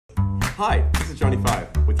Hi, this is Johnny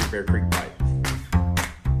 5 with your Bear Creek Bite.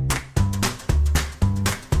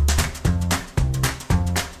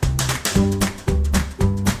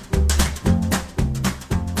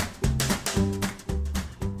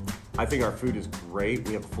 I think our food is great.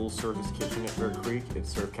 We have a full-service kitchen at Bear Creek.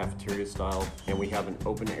 It's served cafeteria style, and we have an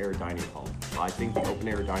open-air dining hall. I think the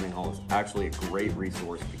open-air dining hall is actually a great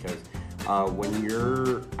resource because when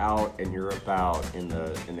you're out and you're about in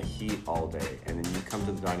the heat all day, and then you come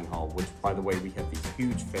to the dining hall, which, by the way, we have these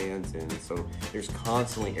huge fans in, so there's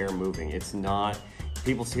constantly air moving. It's not.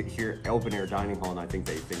 People sit here open-air dining hall, and I think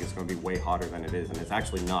they think it's going to be way hotter than it is, and it's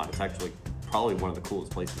actually not. It's actually probably one of the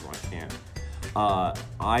coolest places on camp.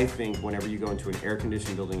 I think whenever you go into an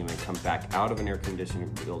air-conditioned building and then come back out of an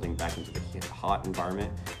air-conditioned building back into the hot environment,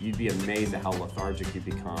 you'd be amazed at how lethargic you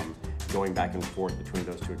become going back and forth between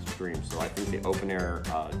those two extremes. So I think the open-air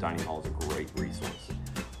dining hall is a great resource.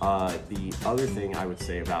 The other thing I would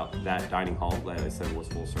say about that dining hall that I said was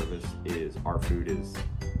full service is our food is,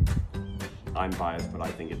 I'm biased, but I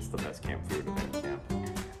think it's the best camp food of any camp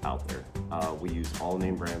out there. We use all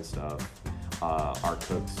name brand stuff. Our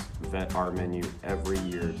cooks vet our menu every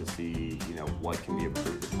year to see, what can be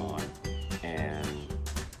improved upon. And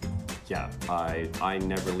yeah, I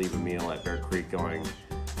never leave a meal at Bear Creek going,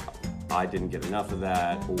 I didn't get enough of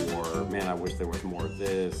that, or man, I wish there was more of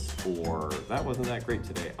this, or that wasn't that great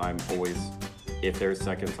today. I'm always, if there's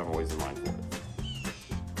seconds, I'm always in line for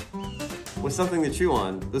it. With something to chew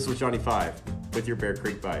on, this was Johnny 5 with your Bear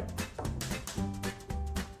Creek Bite.